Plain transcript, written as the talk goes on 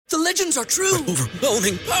The legends are true.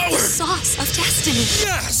 Overwhelming power! Sauce of destiny.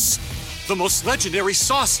 Yes! The most legendary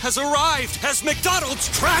sauce has arrived as McDonald's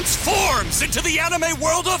transforms into the anime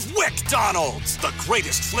world of WickDonald's. The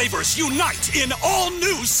greatest flavors unite in all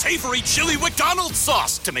new savory chili McDonald's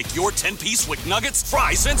sauce to make your 10-piece Wick Nuggets,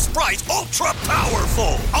 fries, and Sprite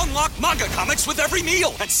ultra-powerful. Unlock manga comics with every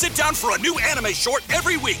meal and sit down for a new anime short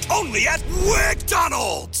every week only at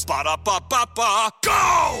WickDonald's. Ba-da-ba-ba-ba,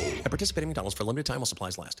 go! At participating McDonald's for a limited time while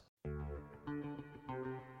supplies last.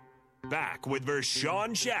 Back with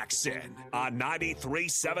Vershawn Jackson on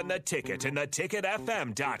 93.7 The Ticket and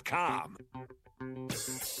theticketfm.com.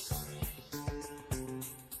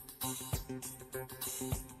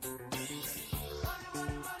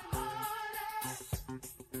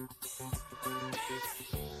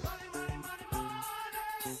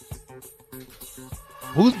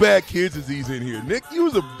 Whose bad kid disease in here? Nick, you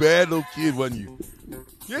was a bad little kid, wasn't you?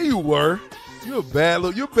 Yeah, you were. You're a bad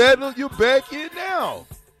little, you're a bad kid now.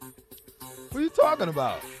 What are you talking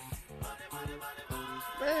about?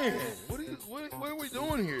 Man, what are we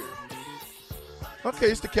doing here? Okay,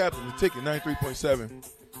 it's the captain, the ticket,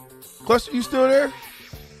 93.7. Cluster, you still there?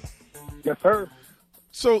 Yes, sir.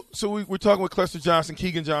 So we're talking with Cluster Johnson.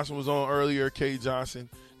 Keegan Johnson was on earlier. Kay Johnson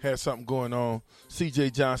had something going on. C.J.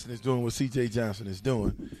 Johnson is doing what C.J. Johnson is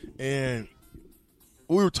doing. And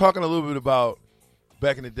we were talking a little bit about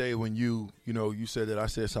back in the day when you said that I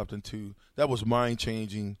said something that was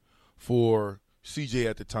mind-changing for CJ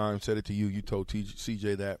at the time, said it to you. You told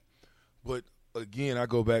CJ that. But, again, I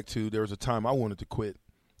go back to there was a time I wanted to quit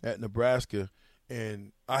at Nebraska,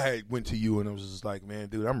 and I went to you and I was just like, man,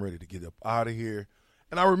 dude, I'm ready to get up out of here.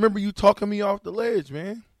 And I remember you talking me off the ledge,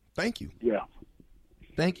 man. Thank you. Yeah.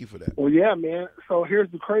 Thank you for that. Well, yeah, man. So here's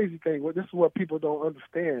the crazy thing. Well, this is what people don't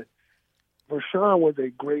understand. Vershawn was a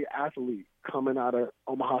great athlete coming out of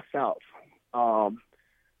Omaha South.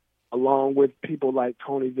 Along with people like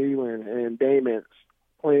Tony Veland and Damon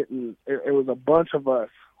Clinton. It was a bunch of us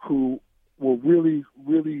who were really,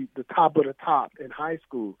 really the top of the top in high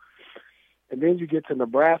school. And then you get to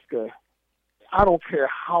Nebraska, I don't care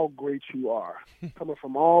how great you are, coming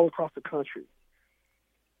from all across the country,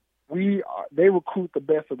 they recruit the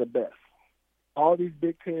best of the best. All these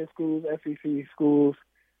Big Ten schools, SEC schools,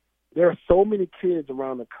 there are so many kids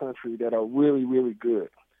around the country that are really, really good.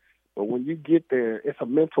 But when you get there, it's a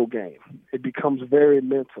mental game. It becomes very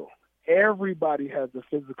mental. Everybody has the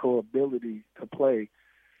physical ability to play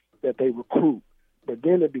that they recruit, but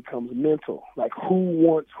then it becomes mental. Like who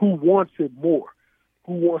wants it more?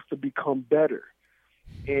 Who wants to become better?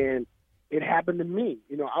 And it happened to me.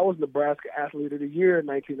 I was Nebraska Athlete of the Year in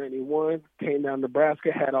 1991, came down to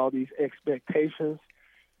Nebraska, had all these expectations,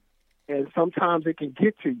 and sometimes it can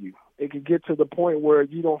get to you. It can get to the point where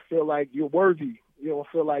you don't feel like you're worthy. You don't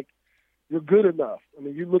feel like you're good enough. I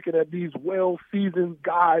mean, you're looking at these well-seasoned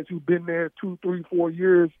guys who've been there 2, 3, 4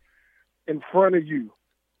 years in front of you,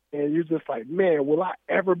 and you're just like, man, will I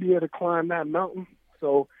ever be able to climb that mountain?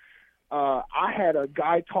 So I had a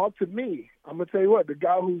guy talk to me. I'm going to tell you what, the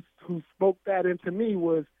guy who spoke that into me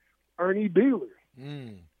was Ernie Beeler.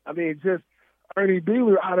 I mean, just Ernie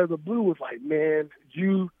Beeler out of the blue was like, man,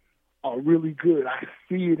 you are really good. I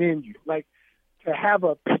see it in you. Like, to have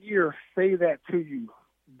a peer say that to you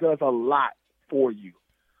does a lot for you.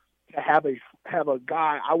 To have a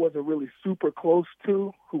guy I wasn't really super close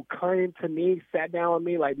to who came to me, sat down with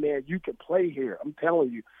me like, man, you can play here. I'm telling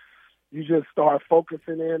you. You just start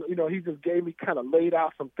focusing in. He just gave me kind of laid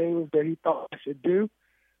out some things that he thought I should do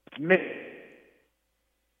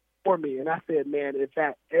for me. And I said, man, if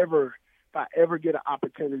I ever get an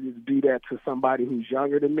opportunity to do that to somebody who's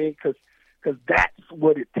younger than me, because that's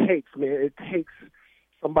what it takes, man. It takes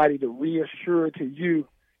somebody to reassure to you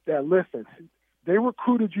that, listen, they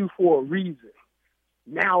recruited you for a reason.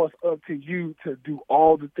 Now it's up to you to do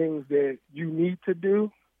all the things that you need to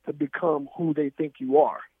do to become who they think you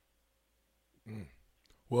are.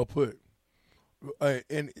 Well put.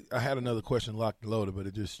 And I had another question locked and loaded, but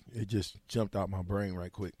it just jumped out my brain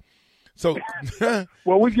right quick. So,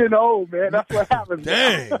 well, we're getting old, man. That's what happens.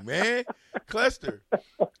 Dang, man. Cluster.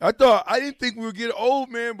 I didn't think we were getting old,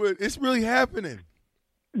 man, but it's really happening.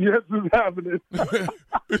 Yes, it's happening.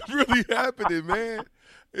 It's really happening, man.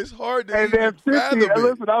 It's hard to and then 50, fathom it.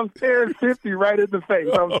 Listen, I'm staring 50 right in the face.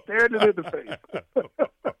 I'm staring it in the face.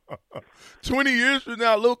 20 years from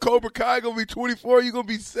now, little Cobra Kai going to be 24. You're going to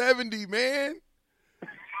be 70, man.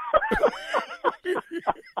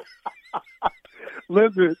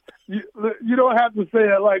 Listen, you don't have to say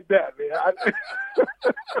it like that, man.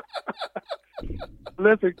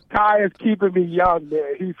 Listen, Kai is keeping me young,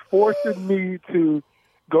 man. He's forcing me to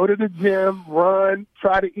go to the gym, run,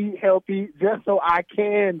 try to eat healthy, just so I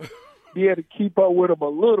can be able to keep up with them a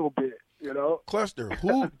little bit, you know. Cluster,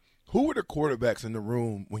 who were the quarterbacks in the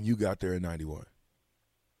room when you got there in 91?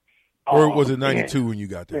 Or was it 92 when you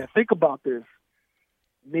got there? Man, think about this.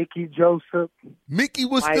 Mickey Joseph. Mickey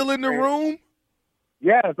was Mike still in the Grant. room?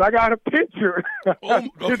 Yes, I got a picture. Okay,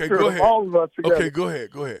 Picture go of ahead. all of us together. Okay, go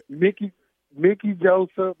ahead. Mickey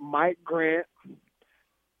Joseph, Mike Grant,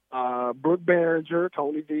 Brooke Behringer,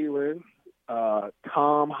 Tony Veland,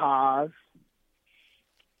 Tom Haas.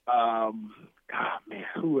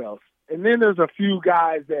 Who else? And then there's a few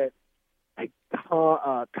guys that, like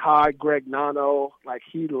Todd Gregnano, like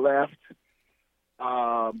he left.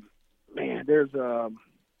 There's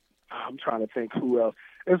I'm trying to think who else.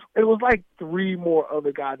 It was like 3 more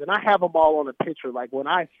other guys, and I have them all on a picture. Like when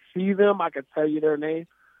I see them, I can tell you their name.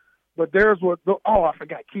 But I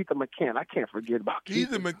forgot Keithan McCann. I can't forget about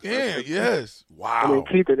Keithan McCann, yes. Wow. I mean,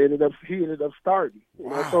 Keithan ended up starting.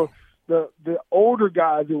 Wow. So the older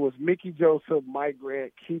guys, it was Mickey Joseph, Mike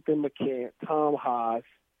Grant, Keithan McCann, Tom Haas.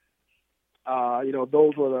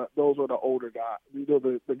 Those were the older guys.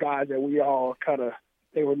 The guys that we all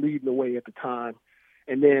they were leading the way at the time.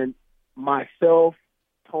 And then myself,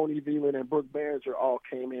 Tony Veland, and Brooke Behringer all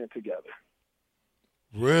came in together.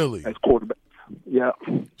 Really? As quarterbacks. Yeah.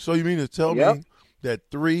 So you mean to tell me that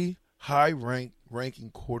 3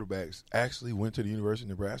 high-ranking quarterbacks actually went to the University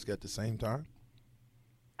of Nebraska at the same time?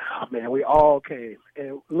 Oh, man, we all came.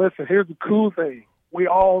 And listen, here's the cool thing. We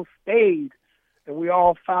all stayed, and we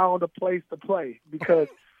all found a place to play because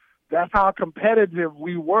that's how competitive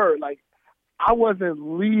we were. Like, I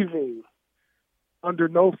wasn't leaving under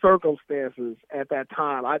no circumstances at that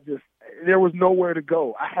time. There was nowhere to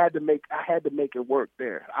go. I had to make it work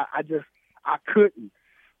there. I couldn't.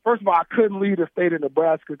 First of all, I couldn't leave the state of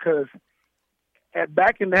Nebraska because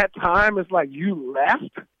back in that time, it's like you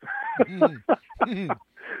left.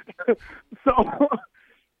 So,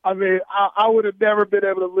 I mean, I would have never been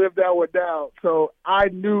able to live that one down. So I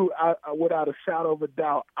knew without a shadow of a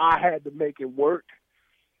doubt, I had to make it work.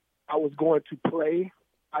 I was going to play.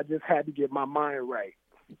 I just had to get my mind right.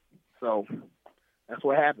 So that's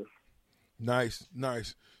what happened. Nice.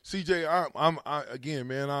 CJ,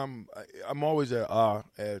 I'm always at awe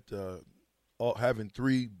at having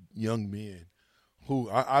 3 young men who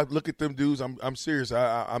I look at them dudes. I'm serious.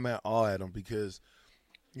 I'm at awe at them because,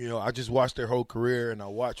 I just watched their whole career and I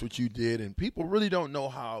watched what you did, and people really don't know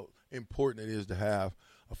how important it is to have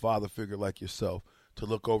a father figure like yourself to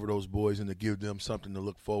look over those boys and to give them something to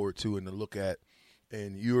look forward to and to look at.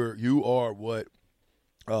 And you are what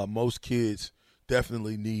most kids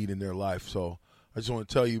definitely need in their life. So I just want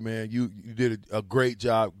to tell you, man, you did a great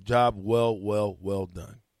job. Well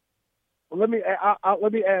done. Well, let me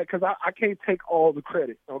add because I can't take all the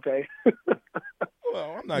credit. Okay.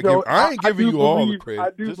 Well, I'm not. I ain't giving you all the credit.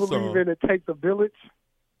 I do believe in it takes a village,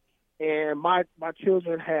 and my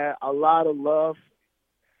children had a lot of love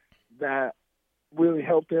that really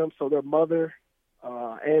helped them. So their mother,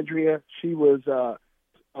 Andrea, she was a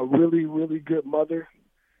really, really good mother,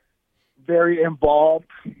 very involved.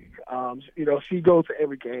 She goes to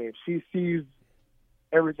every game. She sees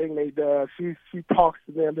everything they do. She talks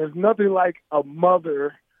to them. There's nothing like a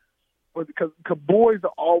mother, because boys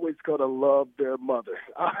are always going to love their mother.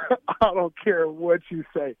 I don't care what you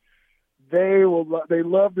say. They will. They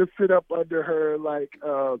love to sit up under her like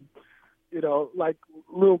like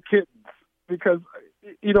little kittens, because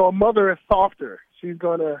a mother is softer. She's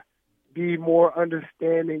gonna be more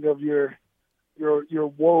understanding of your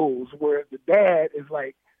woes, where the dad is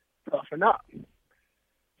like toughen up.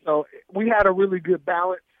 So we had a really good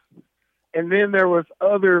balance. And then there was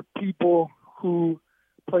other people who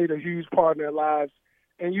played a huge part in their lives,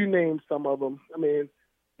 and you named some of them. I mean,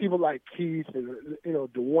 people like Keith and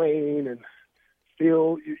Dwayne and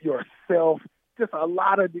Phil, yourself, just a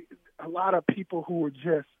lot of people who were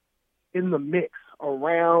just in the mix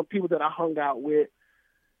around, people that I hung out with.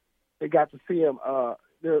 They got to see them.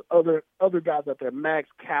 There are other guys out there, Max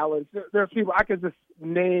Callens. There's people, I could just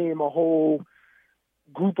name a whole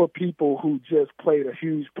group of people who just played a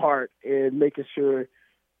huge part in making sure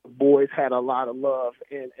boys had a lot of love.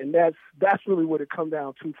 And that's really what it comes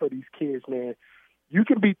down to for these kids, man. You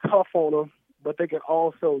can be tough on them, but they can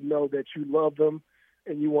also know that you love them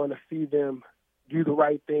and you want to see them do the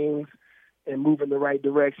right things and move in the right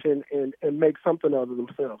direction and make something of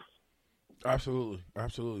themselves. Absolutely.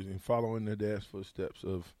 And following their dad's footsteps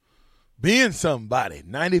of being somebody.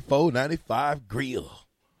 94, 95 Grill.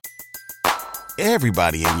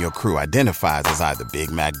 Everybody in your crew identifies as either Big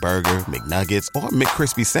Mac Burger, McNuggets, or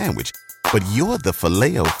McCrispy Sandwich. But you're the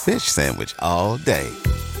Filet-O-Fish Sandwich all day.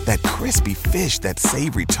 That crispy fish, that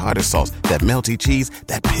savory tartar sauce, that melty cheese,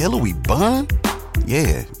 that pillowy bun.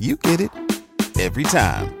 Yeah, you get it. Every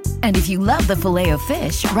time. And if you love the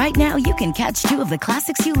Filet-O-Fish, right now you can catch 2 of the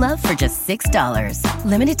classics you love for just $6.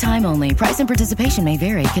 Limited time only. Price and participation may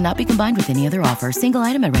vary. Cannot be combined with any other offer. Single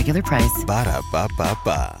item at regular price.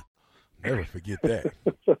 Ba-da-ba-ba-ba. Never forget that.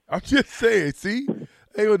 I'm just saying, see?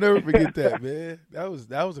 They will never forget that, man. That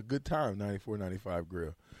was a good time, 94, 95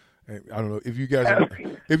 Grill. And I don't know if you guys,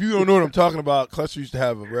 if you don't know what I'm talking about, Cluster used to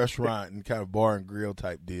have a restaurant and kind of bar and grill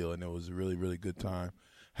type deal, and it was a really, really good time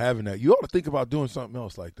having that. You ought to think about doing something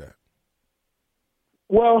else like that.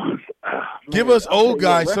 Well, give us old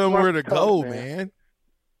guys somewhere to go, man.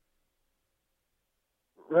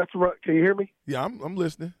 Restaurant, can you hear me? Yeah, I'm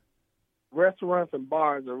listening. Restaurants and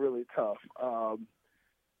bars are really tough.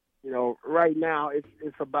 Right now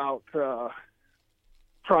it's about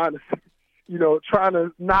trying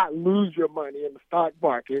to not lose your money in the stock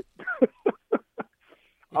market.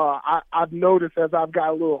 I've noticed as I've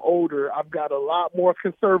got a little older, I've got a lot more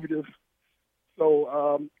conservative.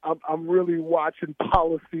 So I'm really watching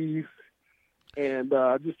policies and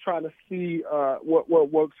just trying to see what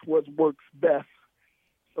works best,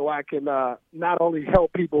 so I can not only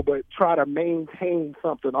help people but try to maintain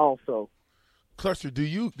something also. Cluster, do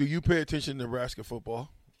you pay attention to Nebraska football?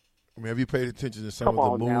 I mean, have you paid attention to some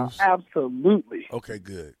of the moves? Now. Absolutely. Okay,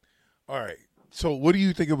 good. All right. So, what do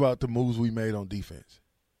you think about the moves we made on defense?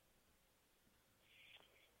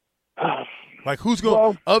 Like, who's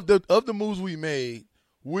going of the moves we made?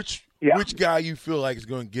 Which guy you feel like is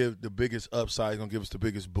going to give the biggest upside? Going to give us the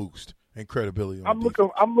biggest boost and credibility? I'm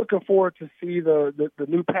looking forward to see the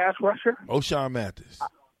new pass rusher, O'Shawn Mathis.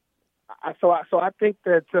 So I think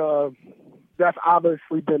that that's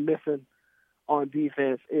obviously been missing on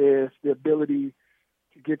defense is the ability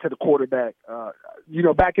to get to the quarterback.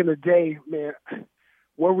 Back in the day, man,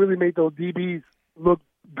 what really made those DBs look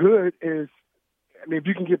good is, if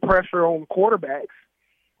you can get pressure on quarterbacks,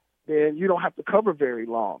 then you don't have to cover very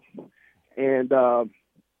long. And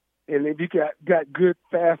if you got good,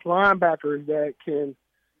 fast linebackers that can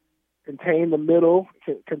contain the middle,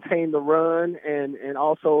 can contain the run, and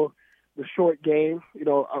also the short game,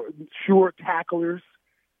 short tacklers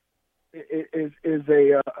is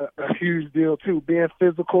a huge deal too. Being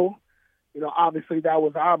physical, obviously that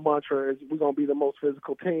was our mantra: is we're going to be the most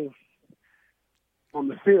physical team on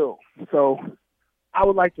the field. So I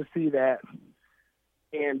would like to see that.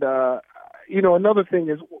 And another thing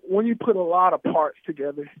is when you put a lot of parts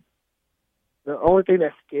together, the only thing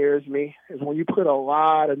that scares me is when you put a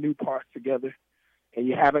lot of new parts together and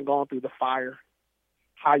you haven't gone through the fire.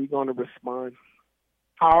 How are you going to respond?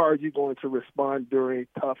 How are you going to respond during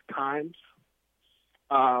tough times?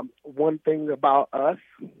 One thing about us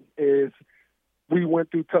is we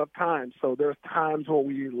went through tough times. So there's times when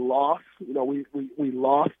we lost. We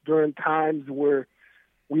lost during times where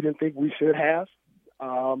we didn't think we should have.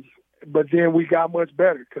 But then we got much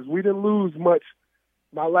better because we didn't lose much.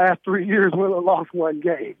 My last 3 years, we only lost one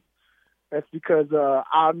game. That's because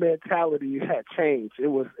our mentality had changed. It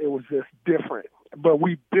was just different. But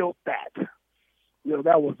we built that.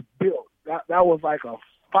 That was built. That was like a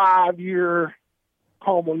 5-year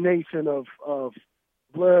culmination of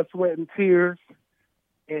blood, sweat, and tears.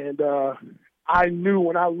 And I knew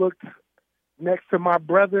when I looked next to my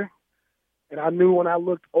brother, and I knew when I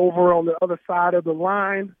looked over on the other side of the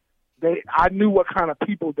line, I knew what kind of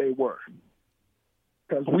people they were.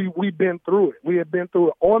 Because we've been through it. We have been through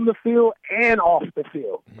it on the field and off the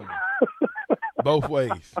field. Both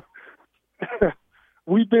ways.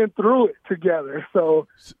 We've been through it together. So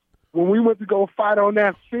when we went to go fight on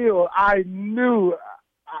that field, I knew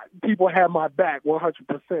people had my back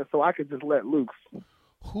 100%, so I could just let loose.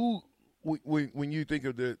 Who, when you think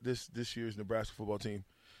of this year's Nebraska football team,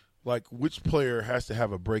 like which player has to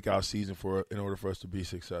have a breakout season in order for us to be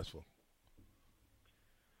successful?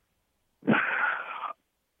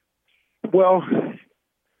 Well,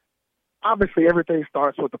 obviously everything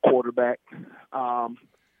starts with the quarterback.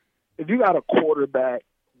 If you got a quarterback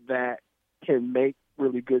that can make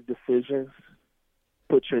really good decisions,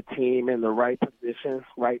 put your team in the right positions,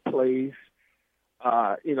 right plays,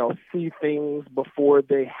 see things before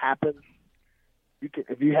they happen.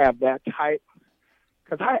 If you have that type,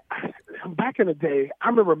 because back in the day, I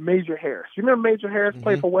remember Major Harris. You remember Major Harris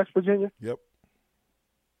played for West Virginia? Yep.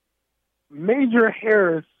 Major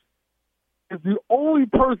Harris is the only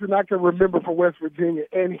person I can remember from West Virginia,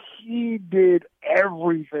 and he did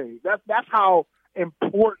everything. That's how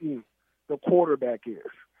important the quarterback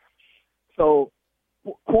is. So,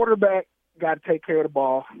 quarterback got to take care of the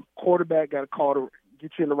ball. Quarterback got to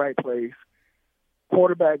get you in the right place.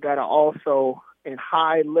 Quarterback got to also in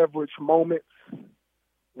high leverage moments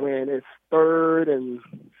when it's 3rd and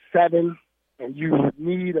 7 and you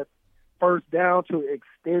need a first down to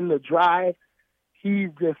extend the drive, he's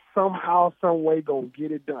just somehow, some way going to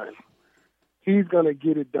get it done. He's going to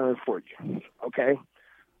get it done for you, okay?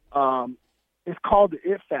 It's called the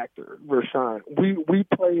it factor, Vershawn. We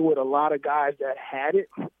play with a lot of guys that had it,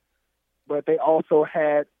 but they also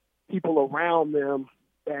had people around them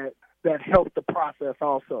that helped the process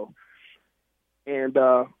also. And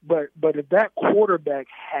but if that quarterback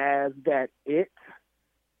has that it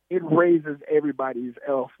raises everybody's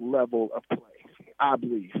else level of play, I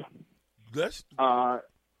believe. I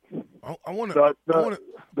want to.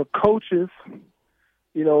 The coaches,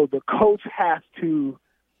 the coach has to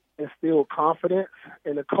instill confidence,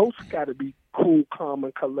 and the coach got to be cool, calm,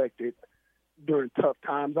 and collected during tough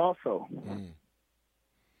times also.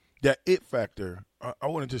 That it factor, I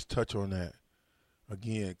want to just touch on that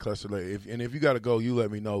again, Cluster. If you got to go, you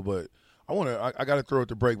let me know. But I got to throw it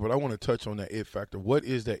to break, but I want to touch on that it factor. What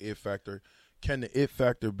is that it factor? Can the it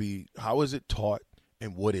factor be? How is it taught,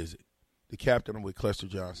 and what is it? The captain with Cluster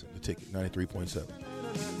Johnson, the Ticket, 93.7.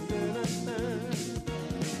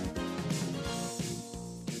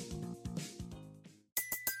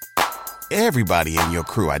 Everybody in your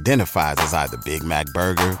crew identifies as either Big Mac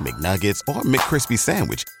Burger, McNuggets, or McCrispy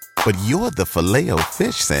Sandwich. But you're the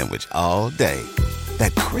Filet-O-Fish Sandwich all day.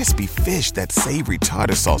 That crispy fish, that savory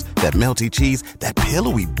tartar sauce, that melty cheese, that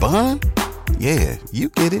pillowy bun. Yeah, you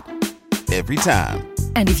get it. Every time.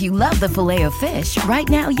 And if you love the Filet-O-Fish, right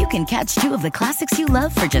now you can catch 2 of the classics you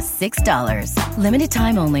love for just $6. Limited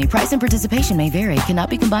time only. Price and participation may vary. Cannot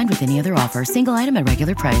be combined with any other offer. Single item at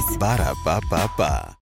regular price. Ba-da-ba-ba-ba.